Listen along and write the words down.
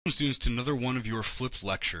Welcome students to another one of your flipped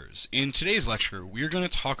lectures. In today's lecture, we are going to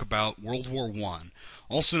talk about World War I,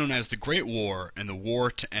 also known as the Great War and the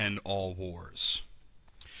War to End All Wars.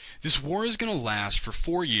 This war is going to last for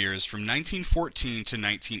 4 years from 1914 to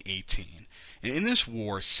 1918. And in this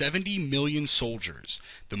war, 70 million soldiers,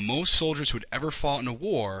 the most soldiers who had ever fought in a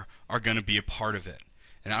war, are going to be a part of it.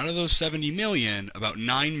 And out of those 70 million, about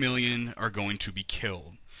 9 million are going to be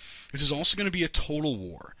killed. This is also going to be a total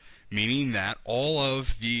war, meaning that all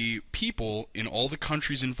of the people in all the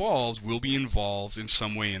countries involved will be involved in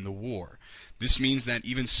some way in the war. This means that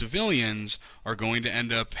even civilians are going to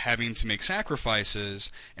end up having to make sacrifices,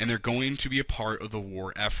 and they're going to be a part of the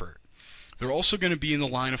war effort. They're also going to be in the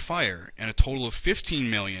line of fire, and a total of 15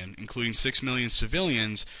 million, including 6 million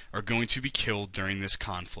civilians, are going to be killed during this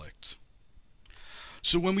conflict.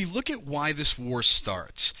 So when we look at why this war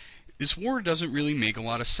starts, this war doesn't really make a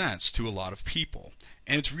lot of sense to a lot of people.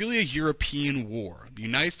 And it's really a European war. The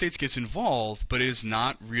United States gets involved, but it is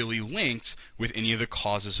not really linked with any of the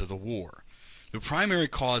causes of the war. The primary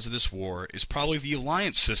cause of this war is probably the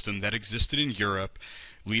alliance system that existed in Europe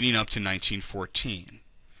leading up to 1914.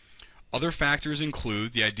 Other factors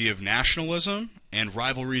include the idea of nationalism and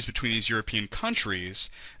rivalries between these European countries,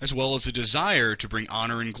 as well as a desire to bring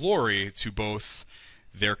honor and glory to both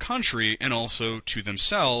their country and also to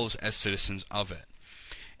themselves as citizens of it.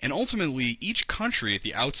 And ultimately, each country at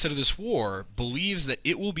the outset of this war believes that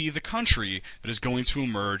it will be the country that is going to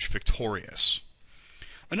emerge victorious.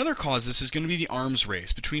 Another cause of this is going to be the arms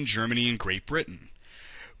race between Germany and Great Britain.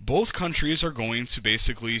 Both countries are going to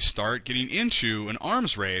basically start getting into an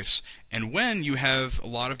arms race, and when you have a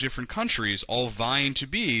lot of different countries all vying to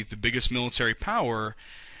be the biggest military power,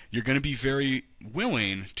 you're going to be very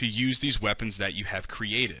willing to use these weapons that you have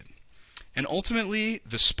created. And ultimately,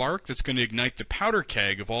 the spark that's going to ignite the powder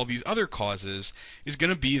keg of all these other causes is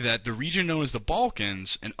going to be that the region known as the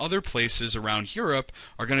Balkans and other places around Europe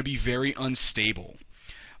are going to be very unstable.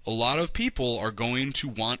 A lot of people are going to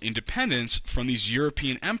want independence from these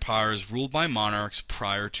European empires ruled by monarchs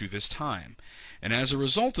prior to this time. And as a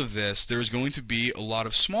result of this, there is going to be a lot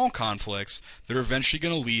of small conflicts that are eventually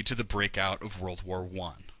going to lead to the breakout of World War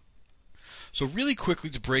I. So really quickly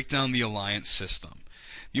to break down the alliance system.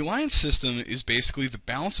 The alliance system is basically the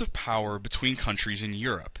balance of power between countries in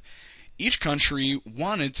Europe. Each country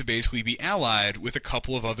wanted to basically be allied with a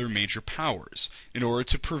couple of other major powers in order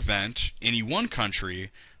to prevent any one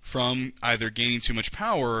country from either gaining too much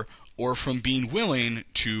power or from being willing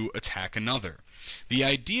to attack another. The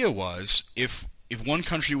idea was if one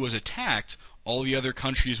country was attacked, all the other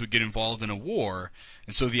countries would get involved in a war,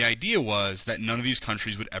 and so the idea was that none of these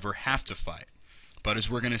countries would ever have to fight. But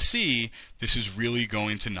as we're going to see, this is really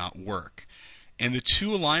going to not work. And the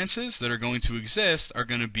two alliances that are going to exist are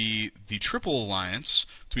going to be the Triple Alliance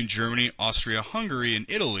between Germany, Austria, Hungary, and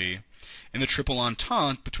Italy, and the Triple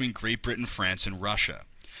Entente between Great Britain, France, and Russia.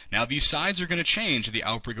 Now, these sides are going to change at the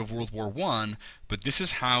outbreak of World War I, but this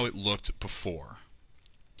is how it looked before.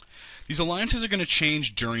 These alliances are going to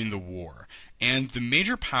change during the war, and the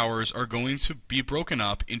major powers are going to be broken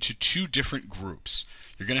up into two different groups.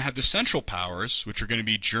 You're going to have the Central Powers, which are going to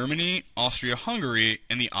be Germany, Austria-Hungary,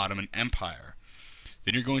 and the Ottoman Empire.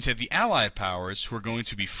 Then you're going to have the Allied Powers, who are going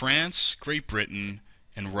to be France, Great Britain,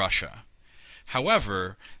 and Russia.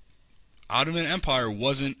 However, Ottoman Empire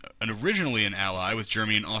wasn't originally an ally with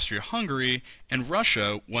Germany and Austria-Hungary, and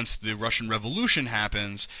Russia, once the Russian Revolution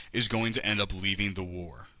happens, is going to end up leaving the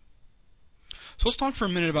war. So let's talk for a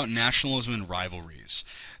minute about nationalism and rivalries.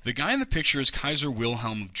 The guy in the picture is Kaiser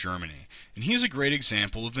Wilhelm of Germany, and he is a great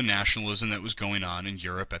example of the nationalism that was going on in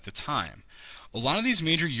Europe at the time. A lot of these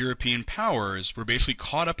major European powers were basically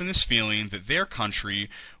caught up in this feeling that their country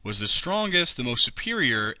was the strongest, the most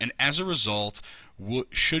superior, and as a result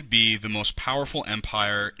should be the most powerful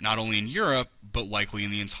empire not only in Europe, but likely in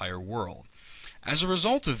the entire world. As a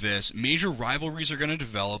result of this, major rivalries are going to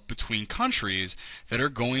develop between countries that are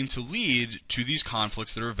going to lead to these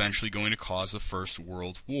conflicts that are eventually going to cause the First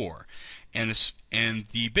World War. And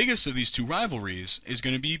the biggest of these two rivalries is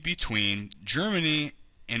going to be between Germany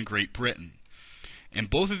and Great Britain. And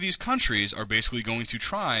both of these countries are basically going to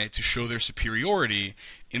try to show their superiority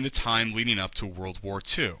in the time leading up to World War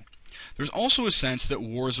II. There's also a sense that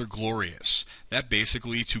wars are glorious, that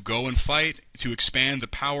basically to go and fight, to expand the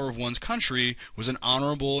power of one's country was an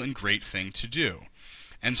honorable and great thing to do.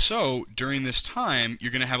 And so, during this time,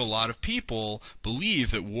 you're going to have a lot of people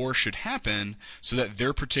believe that war should happen so that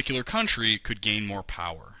their particular country could gain more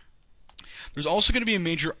power. There's also going to be a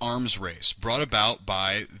major arms race brought about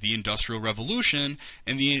by the Industrial Revolution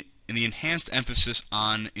and the enhanced emphasis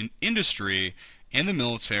on industry and the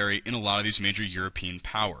military in a lot of these major European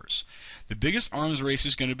powers. The biggest arms race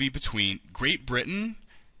is going to be between Great Britain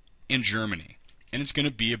and Germany, and it's going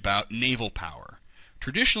to be about naval power.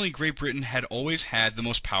 Traditionally, Great Britain had always had the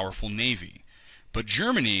most powerful navy, but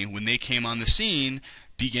Germany, when they came on the scene,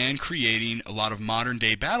 began creating a lot of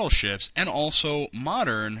modern-day battleships and also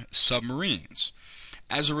modern submarines.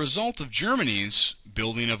 As a result of Germany's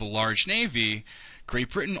building of a large navy, Great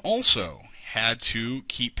Britain also had to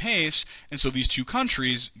keep pace, and so these two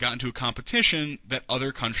countries got into a competition that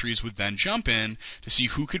other countries would then jump in to see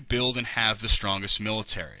who could build and have the strongest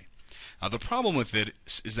military. Now, the problem with it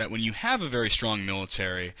is that when you have a very strong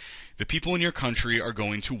military, the people in your country are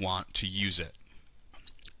going to want to use it.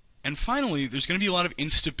 And finally, there's going to be a lot of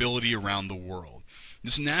instability around the world.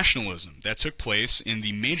 This nationalism that took place in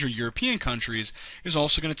the major European countries is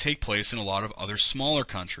also going to take place in a lot of other smaller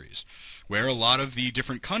countries, where a lot of the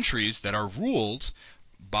different countries that are ruled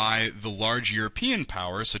by the large European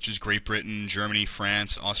powers, such as Great Britain, Germany,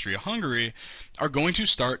 France, Austria-Hungary, are going to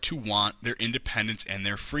start to want their independence and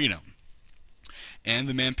their freedom. And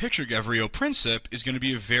the man pictured, Gavrilo Princip, is going to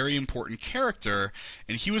be a very important character,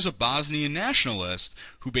 and he was a Bosnian nationalist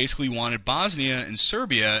who basically wanted Bosnia and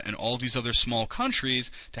Serbia and all these other small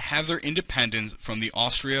countries to have their independence from the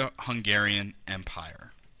Austria-Hungarian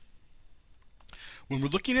Empire. When we're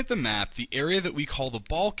looking at the map, the area that we call the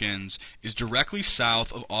Balkans is directly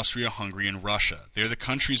south of Austria-Hungary and Russia. They're the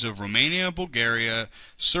countries of Romania, Bulgaria,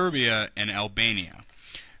 Serbia, and Albania.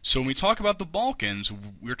 So when we talk about the Balkans,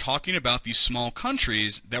 we're talking about these small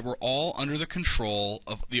countries that were all under the control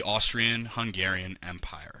of the Austrian-Hungarian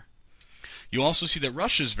Empire. You also see that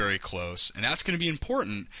Russia is very close, and that's going to be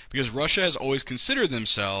important because Russia has always considered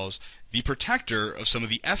themselves the protector of some of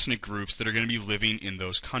the ethnic groups that are going to be living in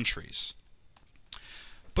those countries.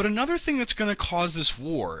 But another thing that's going to cause this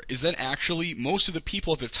war is that actually most of the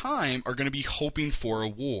people at the time are going to be hoping for a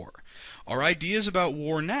war. Our ideas about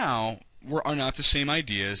war now are not the same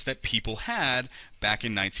ideas that people had back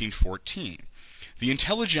in 1914. The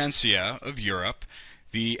intelligentsia of Europe,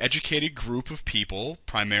 the educated group of people,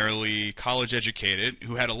 primarily college educated,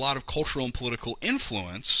 who had a lot of cultural and political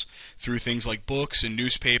influence through things like books and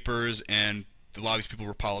newspapers, and a lot of these people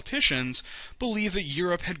were politicians, believed that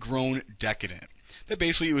Europe had grown decadent. That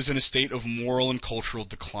basically it was in a state of moral and cultural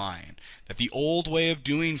decline, that the old way of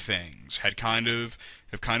doing things had kind of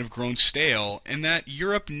grown stale, and that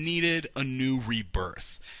Europe needed a new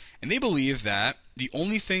rebirth. And they believed that the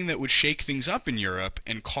only thing that would shake things up in Europe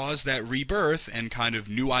and cause that rebirth and kind of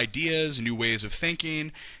new ideas, new ways of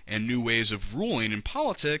thinking, and new ways of ruling in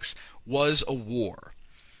politics was a war.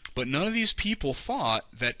 But none of these people thought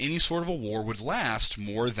that any sort of a war would last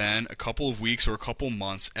more than a couple of weeks or a couple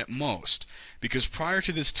months at most. Because prior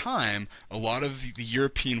to this time, a lot of the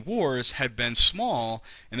European wars had been small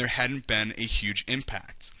and there hadn't been a huge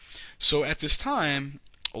impact. So at this time,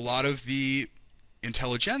 a lot of the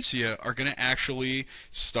intelligentsia are going to actually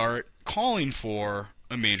start calling for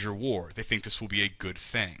a major war. They think this will be a good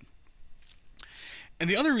thing. And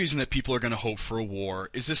the other reason that people are going to hope for a war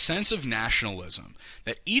is the sense of nationalism,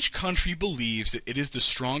 that each country believes that it is the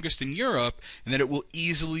strongest in Europe and that it will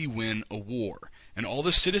easily win a war. And all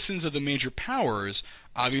the citizens of the major powers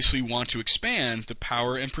obviously want to expand the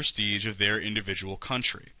power and prestige of their individual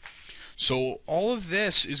country. So all of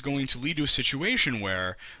this is going to lead to a situation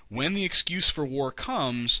where when the excuse for war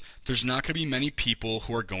comes, there's not going to be many people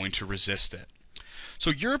who are going to resist it. So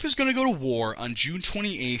Europe is going to go to war on June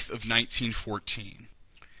 28th of 1914.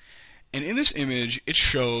 And in this image, it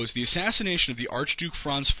shows the assassination of the Archduke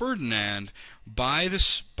Franz Ferdinand by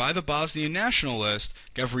the Bosnian nationalist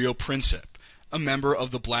Gavrilo Princip, a member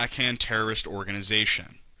of the Black Hand terrorist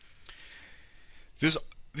organization. This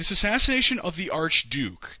assassination of the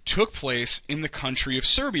Archduke took place in the country of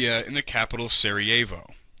Serbia, in the capital Sarajevo.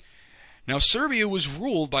 Now, Serbia was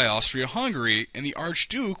ruled by Austria-Hungary, and the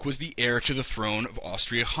Archduke was the heir to the throne of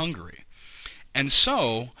Austria-Hungary. And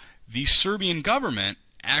so, the Serbian government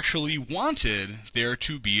actually wanted there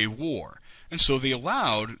to be a war. And so they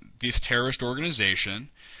allowed this terrorist organization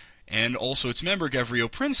and also its member Gavrilo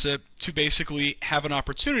Princip to basically have an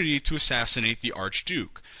opportunity to assassinate the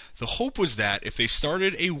Archduke. The hope was that if they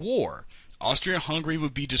started a war, Austria-Hungary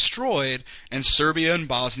would be destroyed and Serbia and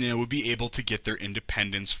Bosnia would be able to get their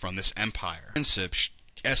independence from this empire. Princip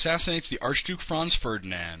assassinates the Archduke Franz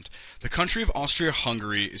Ferdinand. The country of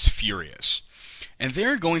Austria-Hungary is furious. And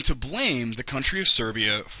they're going to blame the country of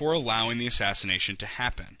Serbia for allowing the assassination to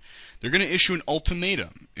happen. They're going to issue an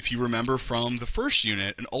ultimatum. If you remember from the first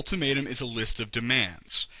unit, an ultimatum is a list of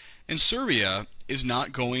demands. And Serbia is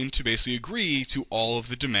not going to basically agree to all of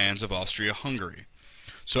the demands of Austria-Hungary.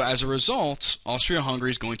 So as a result,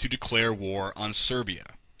 Austria-Hungary is going to declare war on Serbia.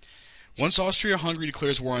 Once Austria-Hungary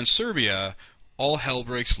declares war on Serbia, all hell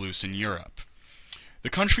breaks loose in Europe. The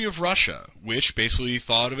country of Russia, which basically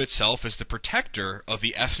thought of itself as the protector of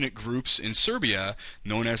the ethnic groups in Serbia,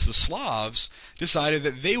 known as the Slavs, decided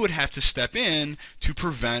that they would have to step in to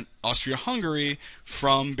prevent Austria-Hungary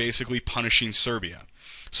from basically punishing Serbia.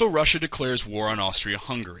 So Russia declares war on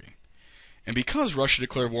Austria-Hungary. And because Russia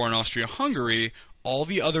declared war on Austria-Hungary, all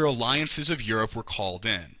the other alliances of Europe were called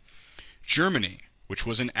in. Germany, which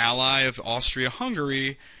was an ally of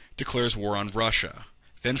Austria-Hungary, declares war on Russia.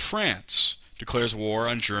 Then France declares war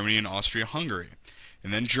on Germany and Austria-Hungary.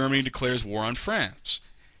 And then Germany declares war on France.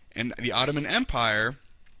 And the Ottoman Empire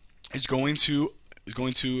is going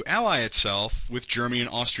to ally itself with Germany and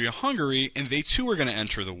Austria-Hungary, and they too are going to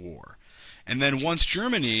enter the war. And then once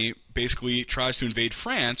Germany basically tries to invade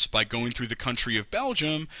France by going through the country of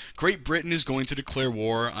Belgium, Great Britain is going to declare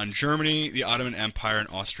war on Germany, the Ottoman Empire, and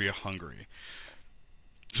Austria-Hungary.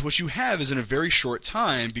 So what you have is, in a very short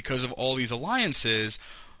time, because of all these alliances,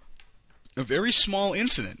 a very small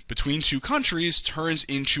incident between two countries turns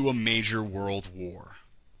into a major world war.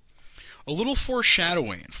 A little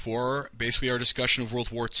foreshadowing for basically our discussion of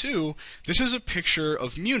World War II, this is a picture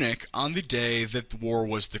of Munich on the day that the war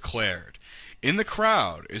was declared. In the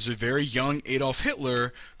crowd is a very young Adolf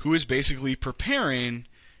Hitler who is basically preparing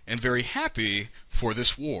and very happy for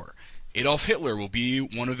this war. Adolf Hitler will be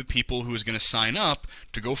one of the people who is going to sign up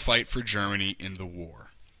to go fight for Germany in the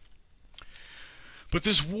war. But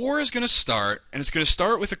this war is going to start, and it's going to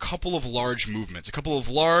start with a couple of large movements, a couple of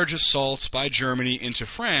large assaults by Germany into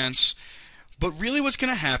France. But really what's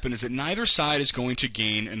going to happen is that neither side is going to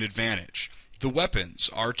gain an advantage. The weapons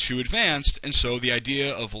are too advanced, and so the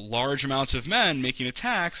idea of large amounts of men making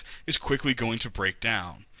attacks is quickly going to break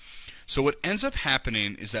down. So what ends up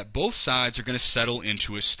happening is that both sides are going to settle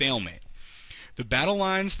into a stalemate. The battle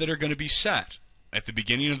lines that are going to be set at the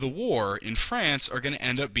beginning of the war in France are going to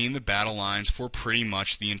end up being the battle lines for pretty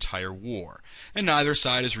much the entire war. And neither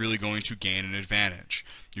side is really going to gain an advantage.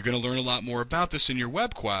 You're going to learn a lot more about this in your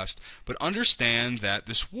web quest, but understand that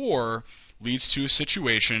this war leads to a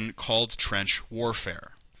situation called trench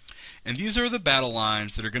warfare. And these are the battle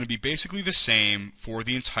lines that are going to be basically the same for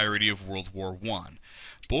the entirety of World War I.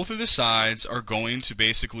 Both of the sides are going to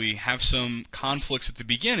basically have some conflicts at the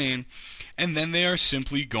beginning, and then they are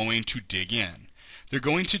simply going to dig in. They're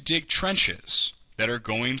going to dig trenches that are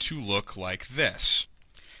going to look like this.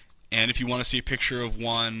 And if you want to see a picture of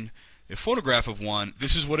one, a photograph of one,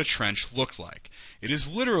 this is what a trench looked like. It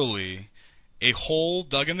is literally a hole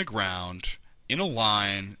dug in the ground in a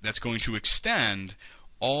line that's going to extend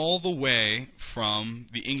all the way from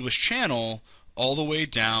the English Channel all the way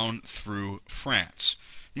down through France.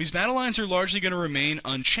 And these battle lines are largely going to remain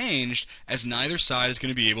unchanged, as neither side is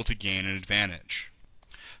going to be able to gain an advantage.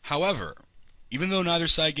 However, even though neither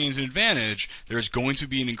side gains an advantage, there is going to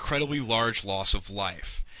be an incredibly large loss of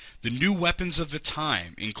life. The new weapons of the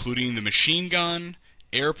time, including the machine gun,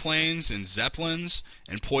 airplanes and zeppelins,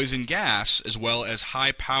 and poison gas, as well as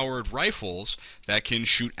high-powered rifles that can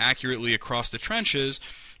shoot accurately across the trenches,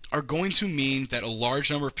 are going to mean that a large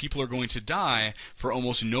number of people are going to die for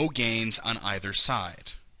almost no gains on either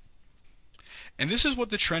side. And this is what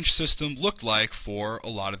the trench system looked like for a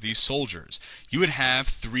lot of these soldiers. You would have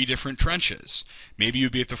 3 different trenches. Maybe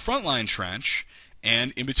you'd be at the frontline trench,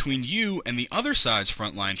 and in between you and the other side's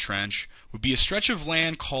frontline trench would be a stretch of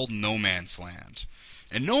land called no man's land.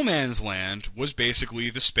 And no man's land was basically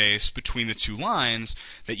the space between the 2 lines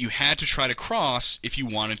that you had to try to cross if you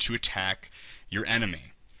wanted to attack your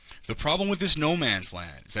enemy. The problem with this no man's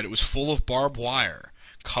land is that it was full of barbed wire,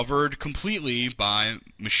 covered completely by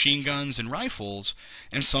machine guns and rifles,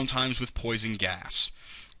 and sometimes with poison gas.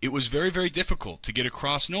 It was very, very difficult to get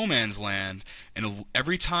across no man's land, and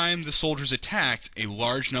every time the soldiers attacked, a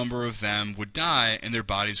large number of them would die and their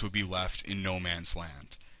bodies would be left in no man's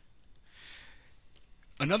land.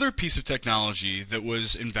 Another piece of technology that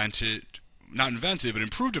was not invented, but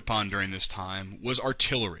improved upon during this time was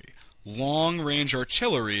artillery. Long-range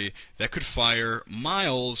artillery that could fire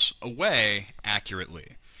miles away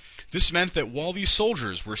accurately. This meant that while these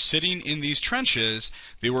soldiers were sitting in these trenches,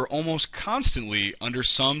 they were almost constantly under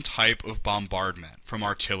some type of bombardment from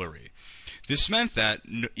artillery. This meant that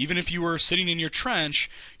even if you were sitting in your trench,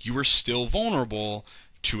 you were still vulnerable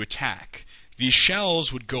to attack. These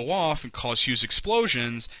shells would go off and cause huge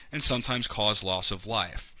explosions and sometimes cause loss of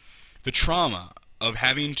life. The trauma of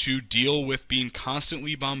having to deal with being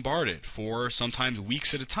constantly bombarded for sometimes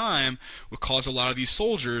weeks at a time would cause a lot of these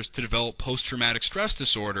soldiers to develop post-traumatic stress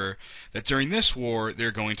disorder that during this war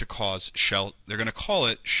they're going to call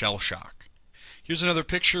it shell shock. Here's another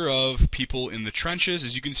picture of people in the trenches.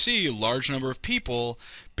 As you can see, a large number of people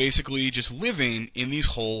basically just living in these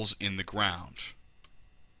holes in the ground.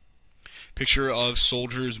 Picture of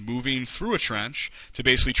soldiers moving through a trench to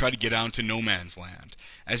basically try to get out into no man's land.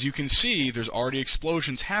 As you can see, there's already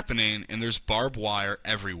explosions happening and there's barbed wire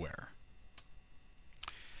everywhere.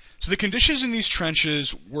 So the conditions in these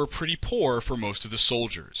trenches were pretty poor for most of the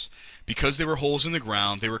soldiers. Because they were holes in the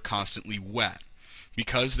ground, they were constantly wet.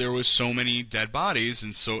 Because there was so many dead bodies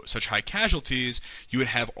and such high casualties, you would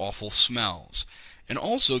have awful smells. And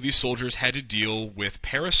also these soldiers had to deal with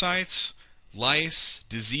parasites, lice,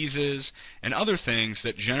 diseases, and other things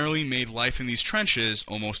that generally made life in these trenches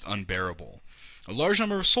almost unbearable. A large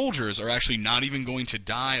number of soldiers are actually not even going to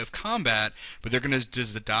die of combat, but they're going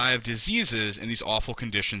to die of diseases in these awful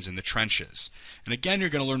conditions in the trenches. And again, you're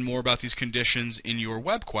going to learn more about these conditions in your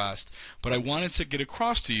web quest, but I wanted to get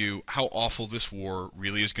across to you how awful this war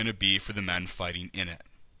really is going to be for the men fighting in it.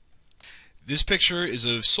 This picture is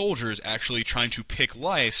of soldiers actually trying to pick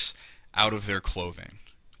lice out of their clothing.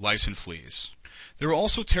 Lice and fleas. There were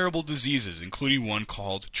also terrible diseases, including one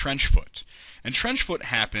called trench foot. And trench foot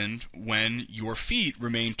happened when your feet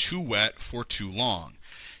remained too wet for too long.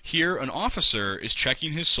 Here, an officer is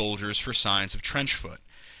checking his soldiers for signs of trench foot.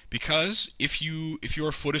 Because if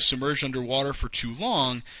your foot is submerged underwater for too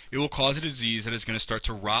long, it will cause a disease that is going to start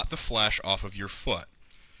to rot the flesh off of your foot.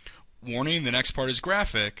 Warning, the next part is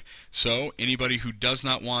graphic, so anybody who does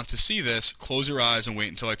not want to see this, close your eyes and wait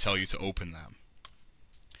until I tell you to open them.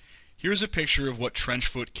 Here's a picture of what trench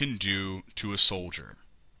foot can do to a soldier.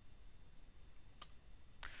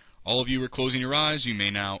 All of you are closing your eyes, you may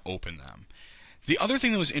now open them. The other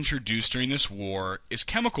thing that was introduced during this war is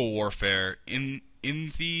chemical warfare in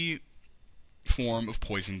the form of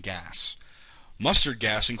poison gas. Mustard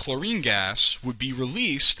gas and chlorine gas would be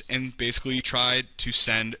released and basically try to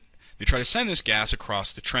send this gas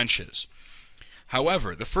across the trenches.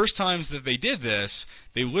 However, the first times that they did this,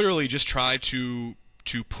 they literally just tried to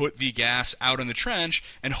put the gas out in the trench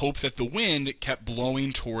and hope that the wind kept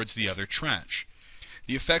blowing towards the other trench.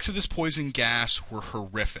 The effects of this poison gas were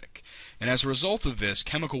horrific, and as a result of this,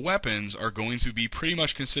 chemical weapons are going to be pretty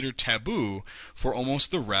much considered taboo for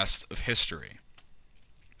almost the rest of history.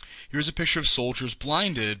 Here's a picture of soldiers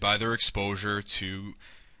blinded by their exposure to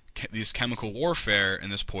this chemical warfare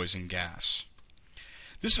and this poison gas.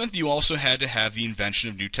 This meant that you also had to have the invention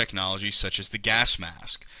of new technology such as the gas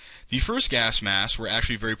mask. The first gas masks were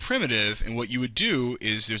actually very primitive, and what you would do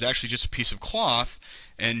is there's actually just a piece of cloth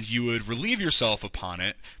and you would relieve yourself upon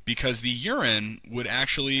it because the urine would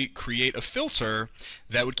actually create a filter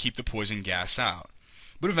that would keep the poison gas out.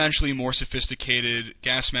 But eventually more sophisticated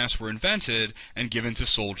gas masks were invented and given to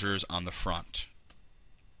soldiers on the front.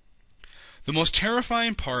 The most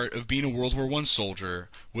terrifying part of being a World War I soldier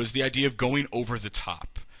was the idea of going over the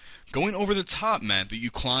top. Going over the top meant that you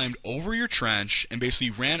climbed over your trench and basically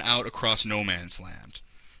ran out across no man's land.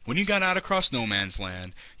 When you got out across no man's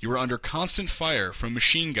land, you were under constant fire from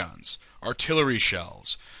machine guns, artillery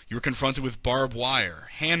shells, you were confronted with barbed wire,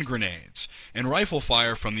 hand grenades, and rifle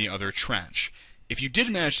fire from the other trench. If you did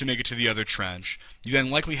manage to make it to the other trench, you then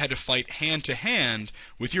likely had to fight hand-to-hand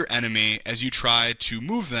with your enemy as you tried to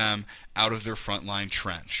move them out of their frontline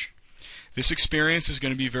trench. This experience is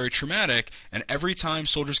going to be very traumatic, and every time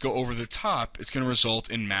soldiers go over the top, it's going to result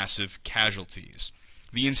in massive casualties.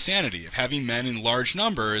 The insanity of having men in large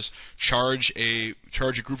numbers charge a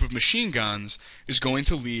group of machine guns is going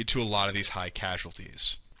to lead to a lot of these high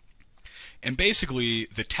casualties. And basically,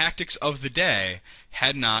 the tactics of the day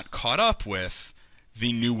had not caught up with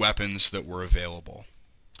the new weapons that were available.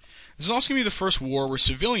 This is also going to be the first war where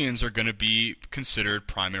civilians are going to be considered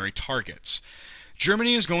primary targets.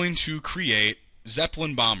 Germany is going to create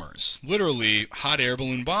Zeppelin bombers, literally hot air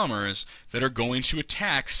balloon bombers that are going to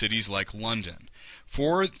attack cities like London.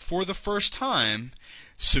 For the first time,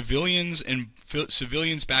 civilians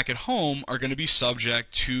back at home are going to be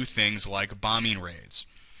subject to things like bombing raids.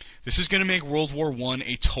 This is going to make World War I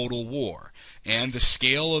a total war, and the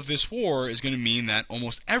scale of this war is going to mean that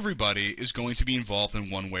almost everybody is going to be involved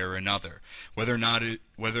in one way or another, whether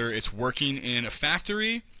it's working in a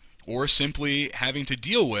factory or simply having to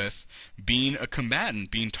deal with being a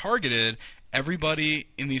combatant, being targeted. Everybody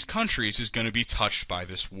in these countries is going to be touched by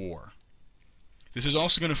this war. This is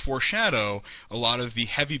also going to foreshadow a lot of the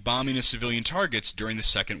heavy bombing of civilian targets during the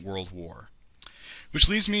Second World War. Which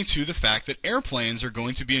leads me to the fact that airplanes are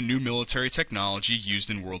going to be a new military technology used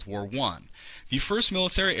in World War I. The first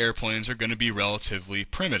military airplanes are going to be relatively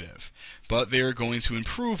primitive, but they are going to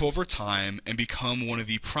improve over time and become one of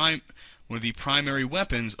the primary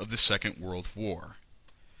weapons of the Second World War.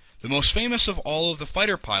 The most famous of all of the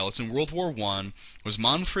fighter pilots in World War I was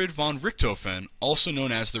Manfred von Richthofen, also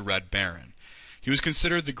known as the Red Baron. He was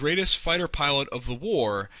considered the greatest fighter pilot of the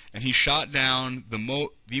war, and he shot down the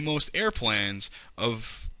most airplanes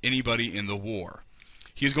of anybody in the war.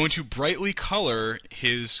 He is going to brightly color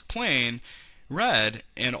his plane red,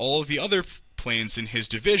 and all of the other planes in his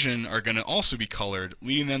division are going to also be colored,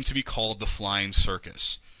 leading them to be called the Flying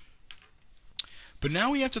Circus. But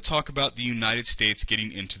now we have to talk about the United States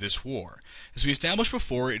getting into this war. As we established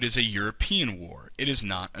before, it is a European war. It is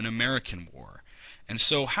not an American war. And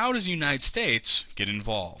so how does the United States get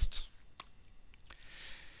involved?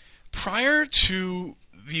 Prior to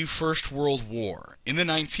the First World War, in the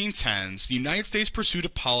 1910s, the United States pursued a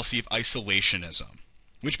policy of isolationism,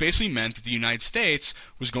 which basically meant that the United States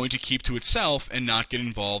was going to keep to itself and not get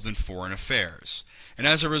involved in foreign affairs. And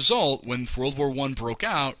as a result, when World War I broke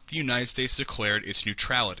out, the United States declared its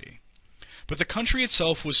neutrality. But the country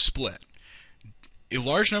itself was split. A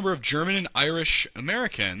large number of German and Irish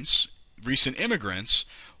Americans, recent immigrants,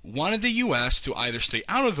 wanted the U.S. to either stay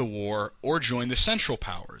out of the war or join the Central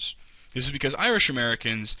Powers. This is because Irish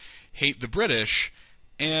Americans hate the British,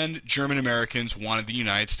 and German Americans wanted the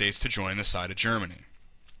United States to join the side of Germany.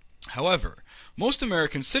 However, most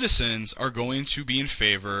American citizens are going to be in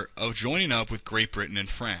favor of joining up with Great Britain and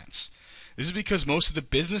France. This is because most of the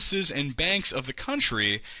businesses and banks of the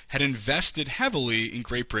country had invested heavily in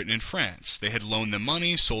Great Britain and France. They had loaned them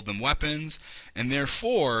money, sold them weapons, and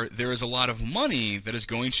therefore there is a lot of money that is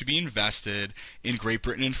going to be invested in Great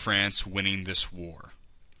Britain and France winning this war.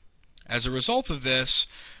 As a result of this,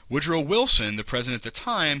 Woodrow Wilson, the president at the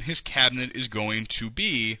time, his cabinet is going to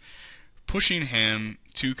be pushing him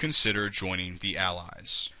to consider joining the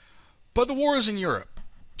Allies. But the war is in Europe.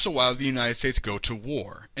 So why would the United States go to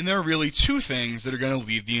war? And there are really two things that are going to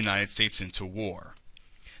lead the United States into war.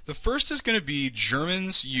 The first is going to be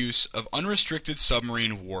Germany's use of unrestricted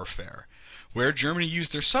submarine warfare, where Germany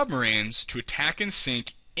used their submarines to attack and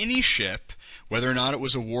sink any ship, whether or not it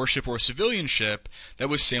was a warship or a civilian ship, that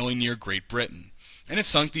was sailing near Great Britain. And it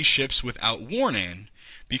sunk these ships without warning,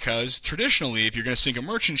 because traditionally, if you're going to sink a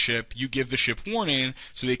merchant ship, you give the ship warning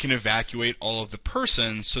so they can evacuate all of the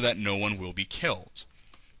persons so that no one will be killed.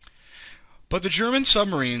 But the German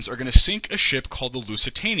submarines are going to sink a ship called the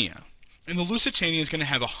Lusitania. And the Lusitania is going to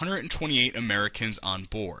have 128 Americans on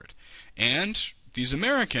board. And these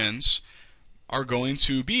Americans are going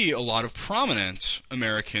to be a lot of prominent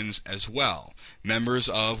Americans as well, members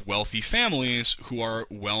of wealthy families who are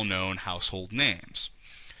well-known household names.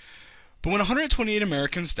 But when 128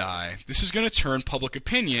 Americans die, this is going to turn public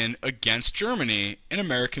opinion against Germany, and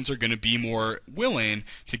Americans are going to be more willing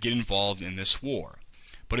to get involved in this war.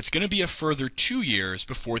 But it's going to be a further 2 years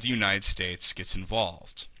before the United States gets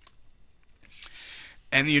involved.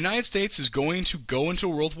 And the United States is going to go into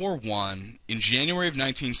World War I in January of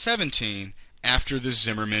 1917 after the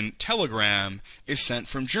Zimmermann telegram is sent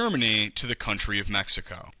from Germany to the country of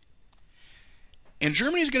Mexico. And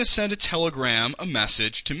Germany is going to send a telegram, a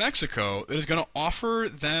message to Mexico that is going to offer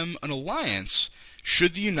them an alliance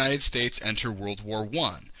should the United States enter World War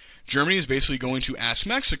I. Germany is basically going to ask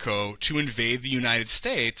Mexico to invade the United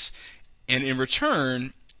States, and in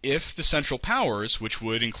return, if the Central Powers, which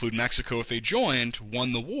would include Mexico if they joined,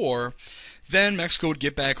 won the war, then Mexico would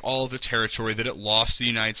get back all of the territory that it lost to the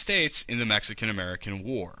United States in the Mexican-American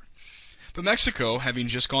War. But Mexico, having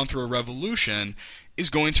just gone through a revolution,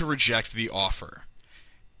 is going to reject the offer.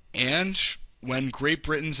 And when Great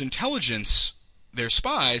Britain's intelligence, their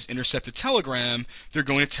spies, intercept a telegram, they're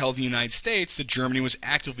going to tell the United States that Germany was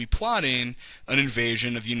actively plotting an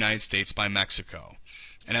invasion of the United States by Mexico.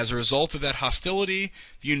 And as a result of that hostility,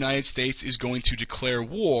 the United States is going to declare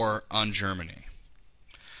war on Germany.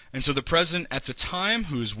 And so the president at the time,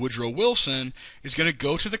 who is Woodrow Wilson, is going to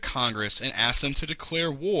go to the Congress and ask them to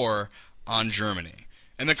declare war on Germany.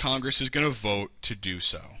 And the Congress is going to vote to do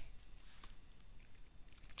so.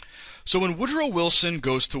 So when Woodrow Wilson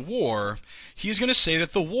goes to war, he is going to say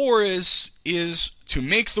that the war is to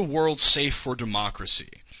make the world safe for democracy.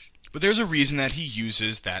 But there's a reason that he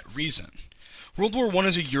uses that reason. World War I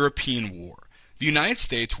is a European war. The United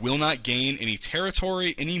States will not gain any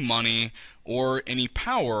territory, any money, or any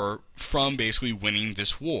power from basically winning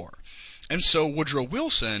this war. And so Woodrow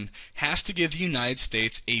Wilson has to give the United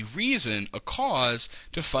States a reason, a cause,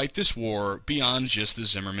 to fight this war beyond just the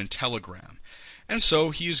Zimmermann telegram. And so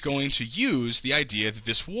he is going to use the idea that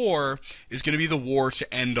this war is going to be the war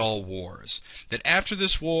to end all wars. That after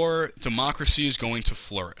this war, democracy is going to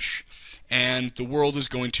flourish. And the world is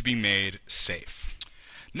going to be made safe.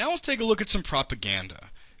 Now let's take a look at some propaganda.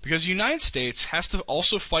 Because the United States has to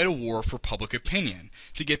also fight a war for public opinion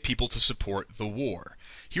to get people to support the war.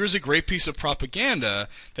 Here's a great piece of propaganda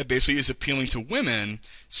that basically is appealing to women,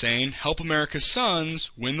 saying, help America's sons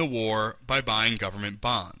win the war by buying government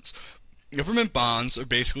bonds. Government bonds are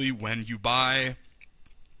basically when you buy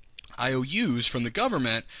IOUs from the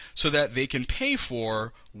government so that they can pay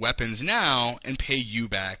for weapons now and pay you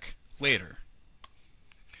back later.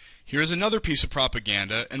 Here's another piece of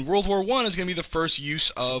propaganda, and World War I is going to be the first use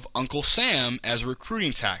of Uncle Sam as a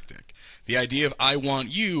recruiting tactic. The idea of I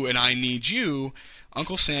want you and I need you,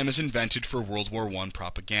 Uncle Sam is invented for World War I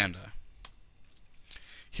propaganda.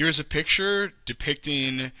 Here's a picture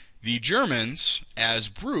depicting the Germans as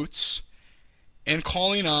brutes and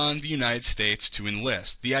calling on the United States to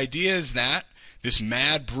enlist. The idea is that this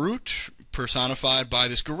mad brute, personified by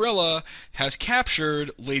this gorilla, has captured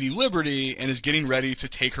Lady Liberty and is getting ready to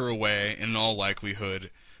take her away and in all likelihood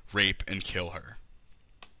rape and kill her.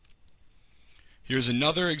 Here's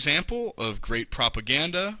another example of great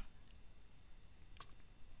propaganda.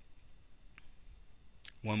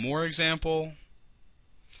 One more example.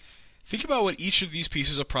 Think about what each of these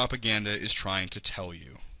pieces of propaganda is trying to tell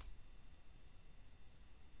you.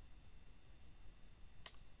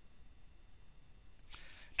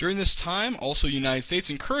 During this time, also the United States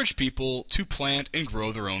encouraged people to plant and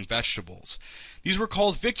grow their own vegetables. These were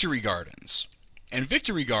called victory gardens. And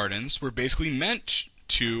victory gardens were basically meant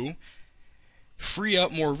to free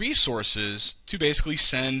up more resources to basically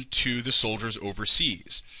send to the soldiers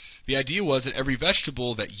overseas. The idea was that every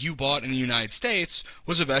vegetable that you bought in the United States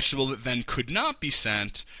was a vegetable that then could not be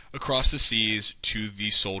sent across the seas to the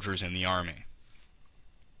soldiers in the army.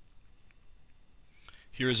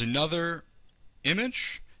 Here is another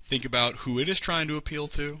image. Think about who it is trying to appeal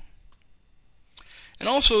to. And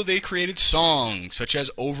also they created songs such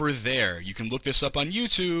as Over There. You can look this up on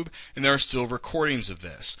YouTube and there are still recordings of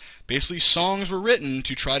this. Basically songs were written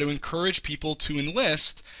to try to encourage people to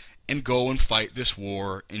enlist and go and fight this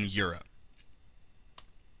war in Europe.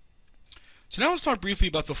 So now let's talk briefly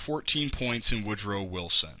about the 14 points in Woodrow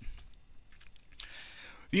Wilson.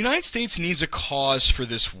 The United States needs a cause for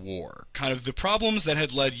this war. Kind of the problems that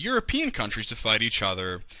had led European countries to fight each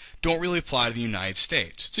other don't really apply to the United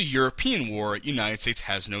States. It's a European war. The United States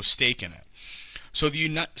has no stake in it.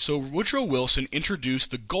 So Woodrow Wilson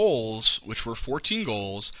introduced the goals, which were 14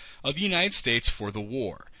 goals, of the United States for the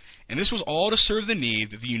war. And this was all to serve the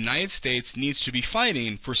need that the United States needs to be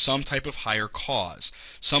fighting for some type of higher cause,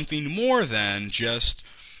 something more than just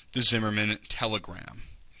the Zimmerman telegram.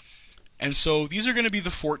 And so these are going to be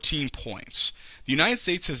the 14 points. The United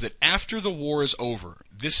States says that after the war is over,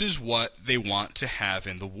 this is what they want to have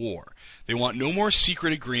in the war. They want no more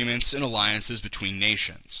secret agreements and alliances between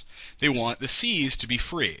nations. They want the seas to be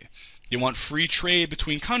free. They want free trade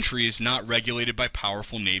between countries not regulated by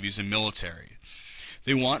powerful navies and military.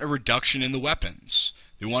 They want a reduction in the weapons.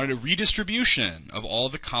 They wanted a redistribution of all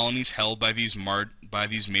the colonies held by these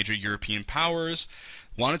major European powers.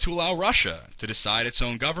 Wanted to allow Russia to decide its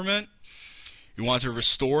own government. We wanted to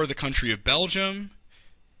restore the country of Belgium,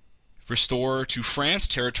 restore to France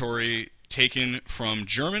territory taken from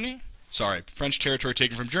Germany, French territory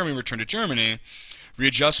taken from Germany, returned to Germany,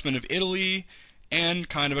 readjustment of Italy, and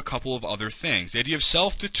kind of a couple of other things. The idea of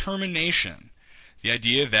self-determination, the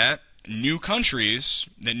idea that new countries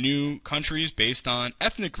based on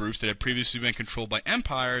ethnic groups that had previously been controlled by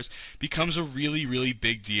empires becomes a really, really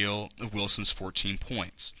big deal of Wilson's 14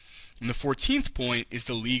 points. And the 14th point is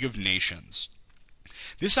the League of Nations.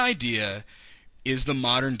 This idea is the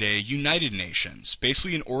modern-day United Nations,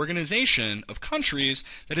 basically an organization of countries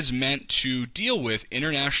that is meant to deal with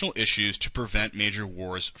international issues to prevent major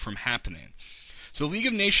wars from happening. So the League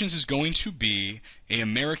of Nations is going to be an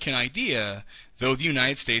American idea, though the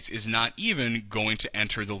United States is not even going to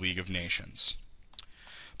enter the League of Nations.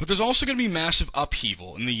 But there's also going to be massive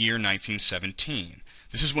upheaval in the year 1917.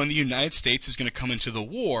 This is when the United States is going to come into the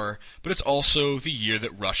war, but it's also the year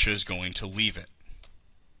that Russia is going to leave it.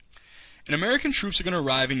 And American troops are going to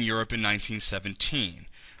arrive in Europe in 1917.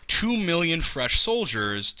 2 million fresh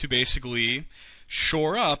soldiers to basically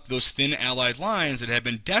shore up those thin Allied lines that had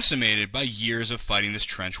been decimated by years of fighting this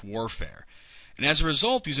trench warfare. And as a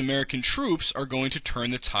result, these American troops are going to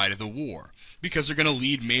turn the tide of the war, because they're going to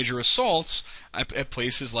lead major assaults at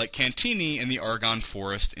places like Cantigny and the Argonne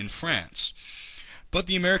Forest in France. But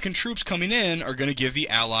the American troops coming in are going to give the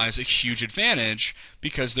Allies a huge advantage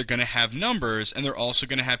because they're going to have numbers, and they're also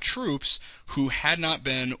going to have troops who had not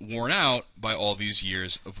been worn out by all these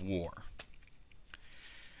years of war.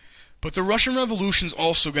 But the Russian Revolution is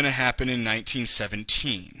also going to happen in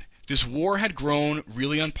 1917. This war had grown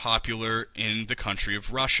really unpopular in the country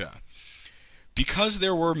of Russia Because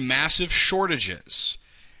there were massive shortages.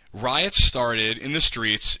 Riots started in the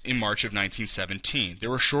streets in March of 1917. There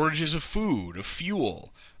were shortages of food, of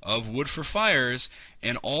fuel, of wood for fires,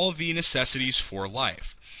 and all of the necessities for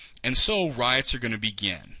life. And so riots are going to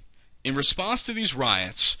begin. In response to these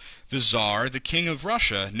riots, the Tsar, the King of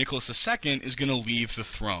Russia, Nicholas II, is going to leave the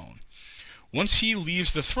throne. Once he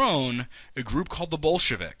leaves the throne, a group called the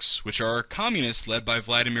Bolsheviks, which are communists led by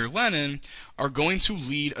Vladimir Lenin, are going to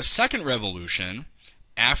lead a second revolution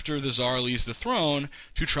after the Tsar leaves the throne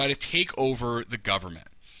to try to take over the government.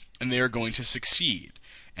 And they are going to succeed.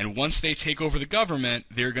 And once they take over the government,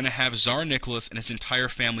 they're going to have Tsar Nicholas and his entire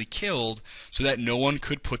family killed so that no one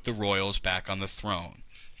could put the royals back on the throne.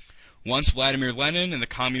 Once Vladimir Lenin and the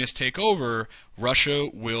communists take over, Russia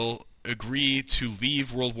will agree to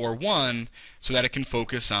leave World War I so that it can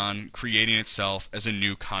focus on creating itself as a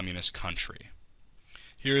new communist country.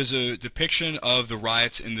 Here is a depiction of the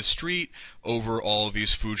riots in the street over all of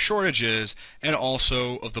these food shortages, and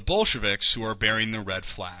also of the Bolsheviks who are bearing the red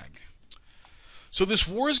flag. So this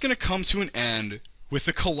war is going to come to an end with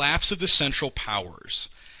the collapse of the Central Powers.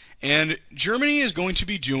 And Germany is going to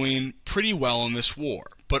be doing pretty well in this war,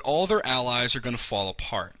 but all their allies are going to fall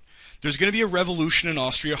apart. There's going to be a revolution in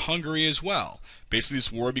Austria-Hungary as well. Basically,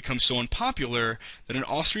 this war becomes so unpopular that in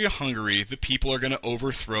Austria-Hungary, the people are going to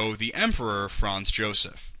overthrow the Emperor Franz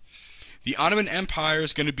Joseph. The Ottoman Empire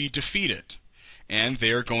is going to be defeated, and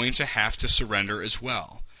they are going to have to surrender as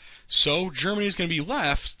well. So Germany is going to be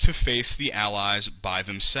left to face the Allies by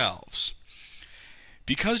themselves.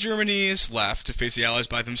 Because Germany is left to face the Allies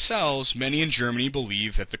by themselves, many in Germany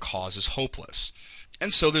believe that the cause is hopeless.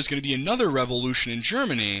 And so there's going to be another revolution in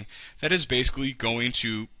Germany that is basically going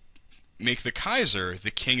to make the Kaiser, the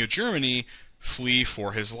King of Germany, flee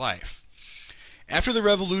for his life. After the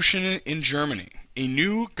revolution in Germany, a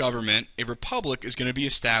new government, a republic, is going to be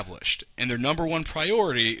established, and their number one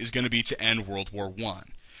priority is going to be to end World War I.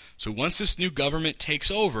 So once this new government takes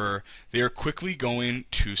over, they are quickly going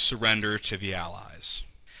to surrender to the Allies.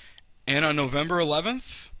 And on November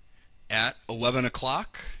 11th, at 11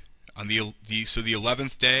 o'clock, on the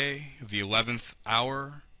 11th day, the 11th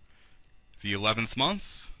hour, the 11th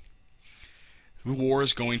month, the war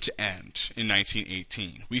is going to end in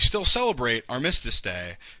 1918. We still celebrate Armistice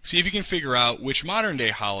Day. See if you can figure out which modern day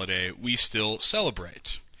holiday we still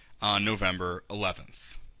celebrate on November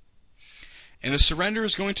 11th. And the surrender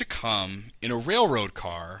is going to come in a railroad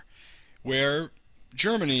car where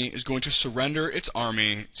Germany is going to surrender its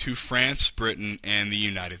army to France, Britain, and the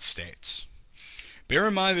United States. Bear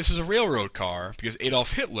in mind this is a railroad car because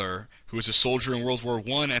Adolf Hitler, who was a soldier in World War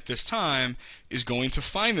I at this time, is going to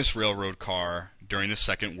find this railroad car during the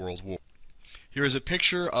Second World War. Here is a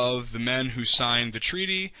picture of the men who signed the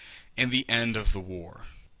treaty and the end of the war.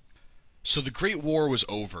 So the Great War was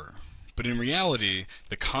over, but in reality,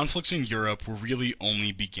 the conflicts in Europe were really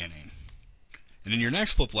only beginning. And in your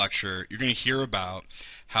next Flip lecture, you're going to hear about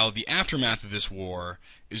how the aftermath of this war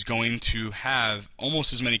is going to have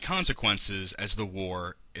almost as many consequences as the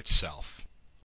war itself.